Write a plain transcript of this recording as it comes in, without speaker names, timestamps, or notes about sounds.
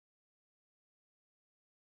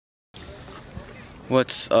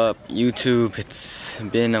What's up, YouTube? It's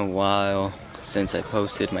been a while since I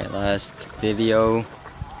posted my last video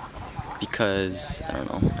because, I don't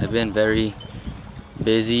know, I've been very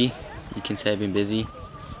busy. You can say I've been busy.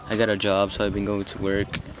 I got a job, so I've been going to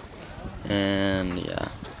work, and yeah.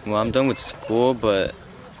 Well, I'm done with school, but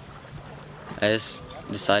I just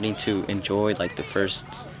deciding to enjoy like the first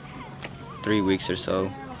 3 weeks or so,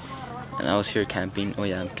 and I was here camping. Oh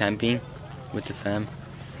yeah, I'm camping with the fam.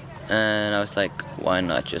 And I was like, why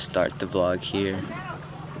not just start the vlog here?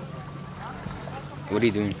 What are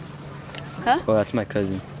you doing? Huh? Oh, that's my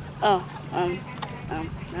cousin. Oh, I'm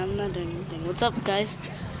not doing anything. What's up, guys?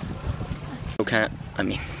 Okay, I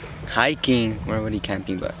mean, hiking. We're already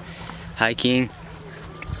camping, but hiking.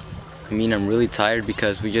 I mean, I'm really tired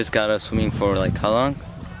because we just got out swimming for like how long?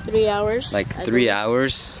 3 hours. Like 3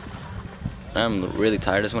 hours. I'm really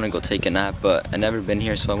tired. I just want to go take a nap, but I've never been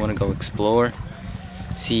here, so I want to go explore.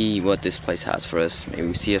 See what this place has for us. Maybe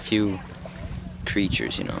we see a few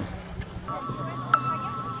creatures, you know.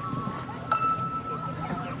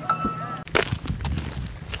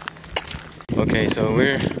 Okay, so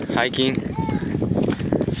we're hiking.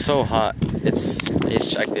 It's so hot. I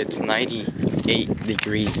just checked. It's 98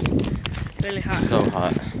 degrees. Really hot. So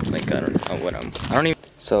hot. Like I don't know what I don't even.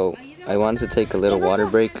 So I wanted to take a little water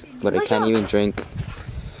break, but I can't even drink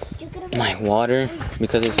my water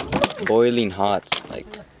because it's boiling hot. Like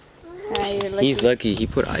he's lucky he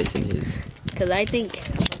put ice in his. Cause I think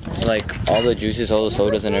like all the juices, all the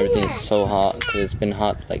sodas and everything is so hot because it's been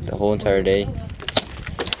hot like the whole entire day.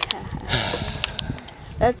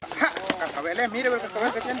 that's.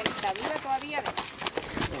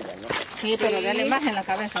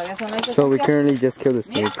 So we currently just killed a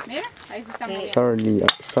snake.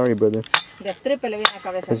 Sorry brother.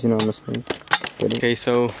 Because you know I'm a snake. Okay,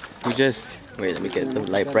 so we just, wait, let me get the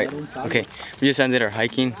light bright. Okay, we just ended our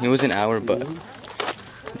hiking. It was an hour, but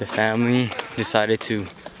the family decided to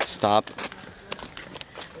stop.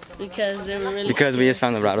 Because they were really because we just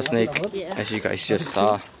found the rattlesnake, yeah. As you guys just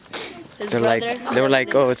saw. They were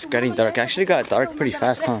like, oh, it's getting dark. Actually got dark pretty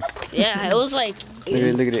fast, huh? Yeah, it was like...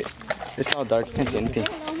 Look at it. It's all dark, you can't see anything.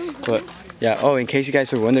 But yeah, oh, in case you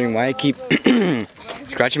guys were wondering why I keep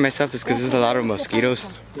scratching myself, is because there's a lot of mosquitoes.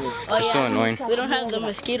 Oh, it's so annoying. We don't have the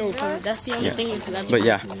mosquito repellent. That's the only thing. But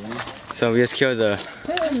yeah, so we just killed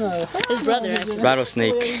his brother, actually.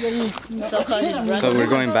 Rattlesnake. So-called his brother. So we're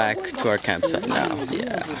going back to our campsite now.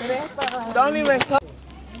 Yeah.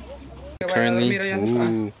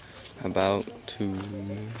 Currently,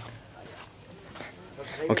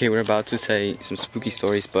 we're about to say some spooky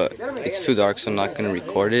stories, but it's too dark, so I'm not gonna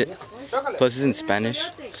record it. Plus it's in Spanish,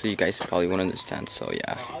 so you guys probably won't understand, so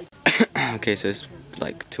yeah. Okay, so it's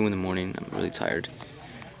like 2 in the morning. I'm really tired.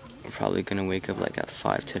 I'm probably gonna wake up like at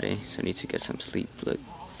 5 today, so I need to get some sleep. Look,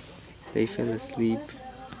 they fell asleep.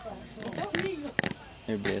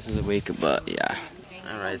 Everybody else is awake, but yeah.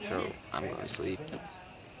 Alright, so I'm going to sleep.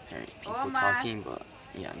 Hearing people talking, but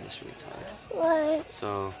yeah, I'm just really tired. What?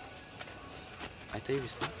 So I thought you were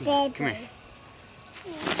sleeping. Come here.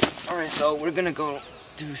 Alright, so we're gonna go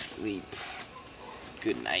to sleep.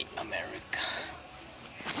 Good night, America.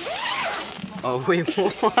 Oh wait,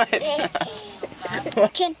 what?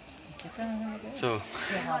 So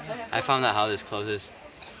I found out how this closes.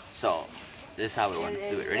 So this is how we want to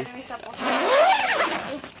do it. Ready?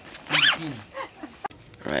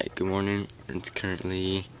 Alright, good morning. It's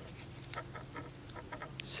currently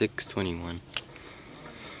 6:21.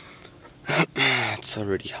 It's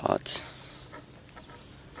already hot,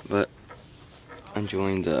 but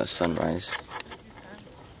enjoying the sunrise.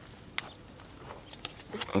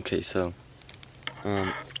 Okay, so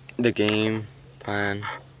the game plan,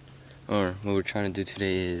 or what we're trying to do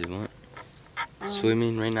today is what?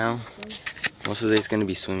 Swimming right now. Most of the day is gonna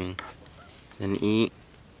be swimming. Then eat,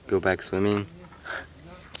 go back swimming,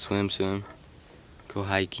 swim, go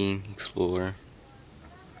hiking, explore.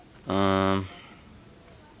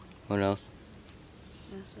 What else?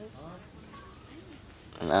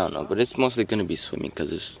 I don't know, but it's mostly gonna be swimming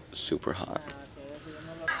because it's super hot.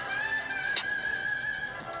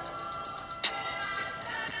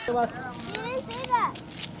 You didn't say that.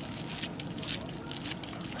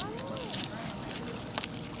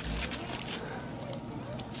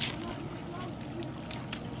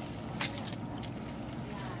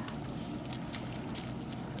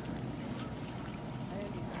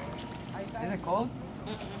 Is it cold?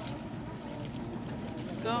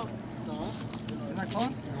 Let's go. No. Is that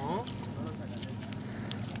cold? No.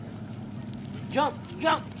 Jump,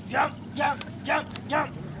 jump, jump, jump, jump,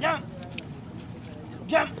 jump, jump.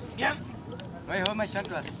 Jump, jump. Wait, hold my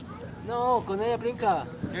chanclas. No, con ella brinca.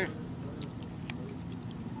 Here.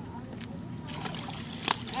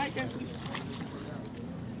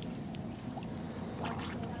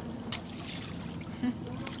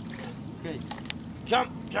 Okay.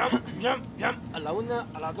 Jump, jump, jump, jump. A la una,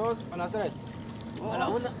 a las dos, a las tres. A la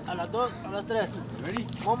una, a las dos, a las tres. Ready?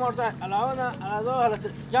 One more time. A la una, a las dos, a las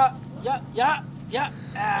tres. Ya, ya, ya, ya.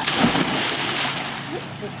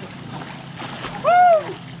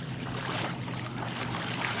 Woo!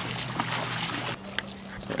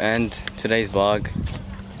 End today's vlog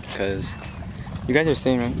because you guys are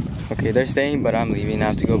staying, right? Okay, they're staying, but I'm leaving. I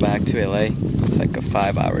have to go back to LA. It's like a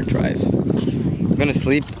 5-hour drive. I'm gonna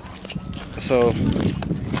sleep. So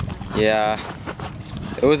yeah,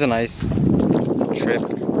 it was a nice trip,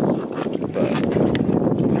 but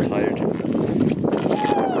I'm tired. Are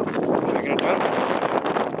we gonna jump?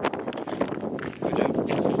 Good job.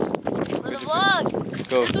 For the vlog.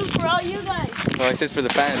 Go. This was for all you guys. Oh, it says for the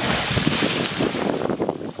fans.